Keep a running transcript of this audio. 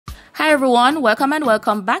Hi everyone, welcome and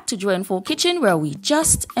welcome back to JUENFO Kitchen, where we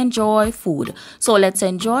just enjoy food. So let's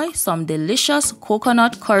enjoy some delicious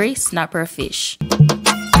coconut curry snapper fish.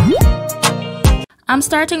 I'm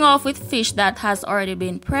starting off with fish that has already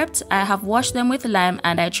been prepped. I have washed them with lime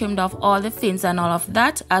and I trimmed off all the fins and all of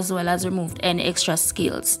that, as well as removed any extra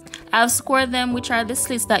scales. I've scored them, which are the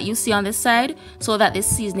slits that you see on the side, so that the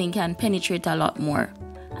seasoning can penetrate a lot more.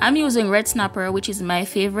 I'm using red snapper, which is my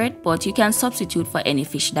favorite, but you can substitute for any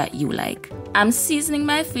fish that you like. I'm seasoning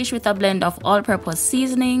my fish with a blend of all-purpose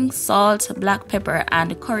seasoning, salt, black pepper,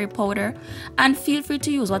 and curry powder, and feel free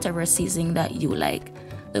to use whatever seasoning that you like.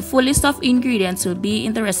 The full list of ingredients will be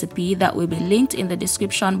in the recipe that will be linked in the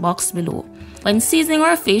description box below. When seasoning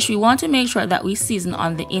our fish, we want to make sure that we season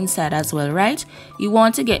on the inside as well, right? You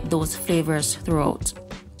want to get those flavors throughout.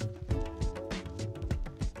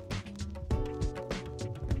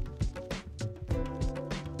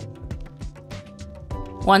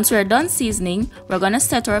 Once we're done seasoning, we're going to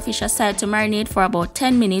set our fish aside to marinate for about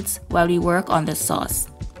 10 minutes while we work on the sauce.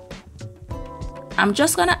 I'm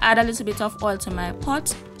just going to add a little bit of oil to my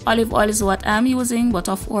pot. Olive oil is what I'm using, but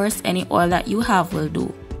of course any oil that you have will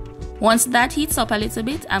do. Once that heats up a little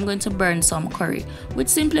bit, I'm going to burn some curry, which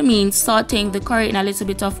simply means sauteing the curry in a little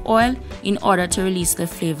bit of oil in order to release the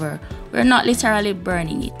flavor. We're not literally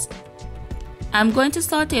burning it. I'm going to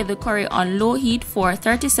saute the curry on low heat for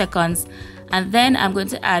 30 seconds, and then I'm going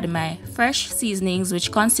to add my fresh seasonings,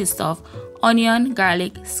 which consist of onion,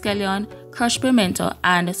 garlic, scallion, crushed pimento,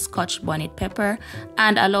 and Scotch bonnet pepper,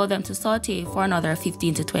 and allow them to saute for another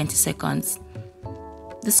 15 to 20 seconds.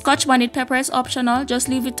 The Scotch bonnet pepper is optional, just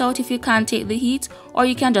leave it out if you can't take the heat, or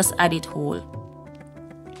you can just add it whole.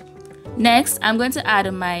 Next, I'm going to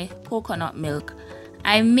add my coconut milk.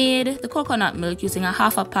 I made the coconut milk using a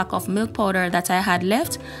half a pack of milk powder that I had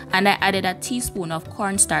left, and I added a teaspoon of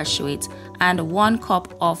cornstarch to it and 1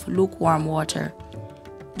 cup of lukewarm water.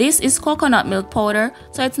 This is coconut milk powder,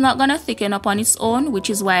 so it's not gonna thicken up on its own, which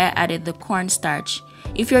is why I added the cornstarch.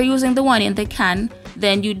 If you're using the one in the can,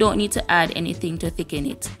 then you don't need to add anything to thicken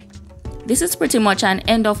it. This is pretty much an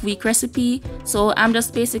end of week recipe, so I'm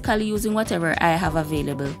just basically using whatever I have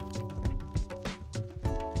available.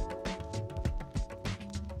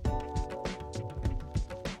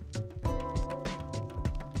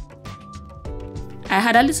 I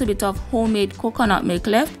had a little bit of homemade coconut milk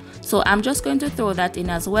left, so I'm just going to throw that in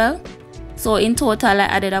as well. So in total, I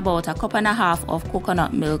added about 1.5 cups of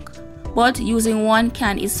coconut milk, but using 1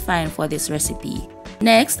 can is fine for this recipe.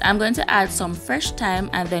 Next, I'm going to add some fresh thyme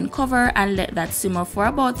and then cover and let that simmer for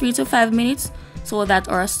about 3 to 5 minutes so that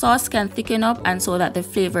our sauce can thicken up and so that the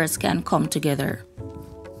flavors can come together.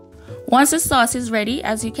 Once the sauce is ready,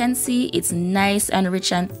 as you can see, it's nice and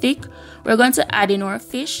rich and thick. We're going to add in our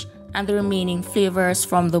fish and the remaining flavors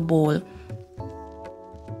from the bowl.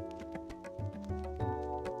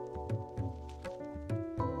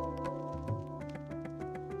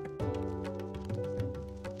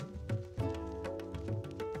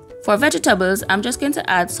 For vegetables, I'm just going to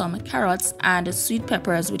add some carrots and sweet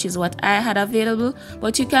peppers, which is what I had available,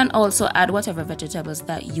 but you can also add whatever vegetables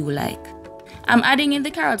that you like. I'm adding in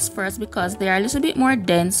the carrots first because they are a little bit more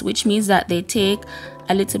dense, which means that they take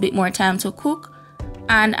a little bit more time to cook,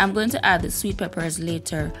 and I'm going to add the sweet peppers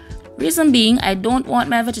later. Reason being, I don't want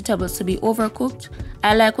my vegetables to be overcooked.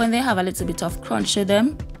 I like when they have a little bit of crunch to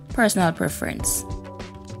them, personal preference.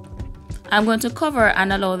 I'm going to cover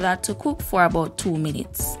and allow that to cook for about 2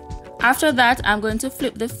 minutes. After that, I'm going to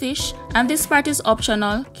flip the fish, and this part is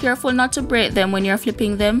optional. Careful not to break them when you're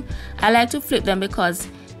flipping them. I like to flip them because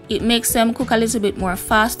it makes them cook a little bit more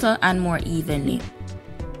faster and more evenly.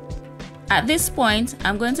 At this point,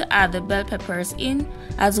 I'm going to add the bell peppers in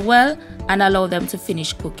as well and allow them to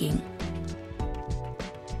finish cooking.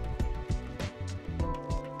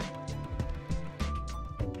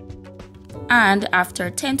 And after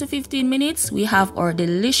 10 to 15 minutes, we have our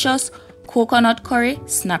delicious coconut curry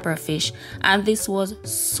snapper fish, and this was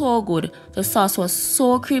so good. The sauce was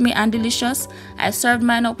so creamy and delicious. I served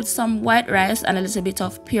mine up with some white rice and a little bit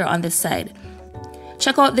of pear on the side.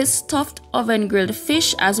 Check out this stuffed oven grilled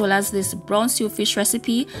fish as well as this brown stew fish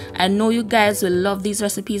recipe. I know you guys will love these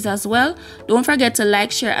recipes as well. Don't forget to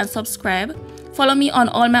like, share, and subscribe. Follow me on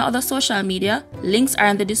all my other social media. Links are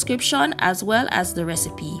in the description as well as the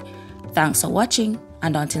recipe. Thanks for watching,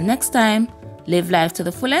 and until next time, live life to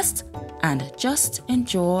the fullest and just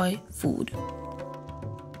enjoy food.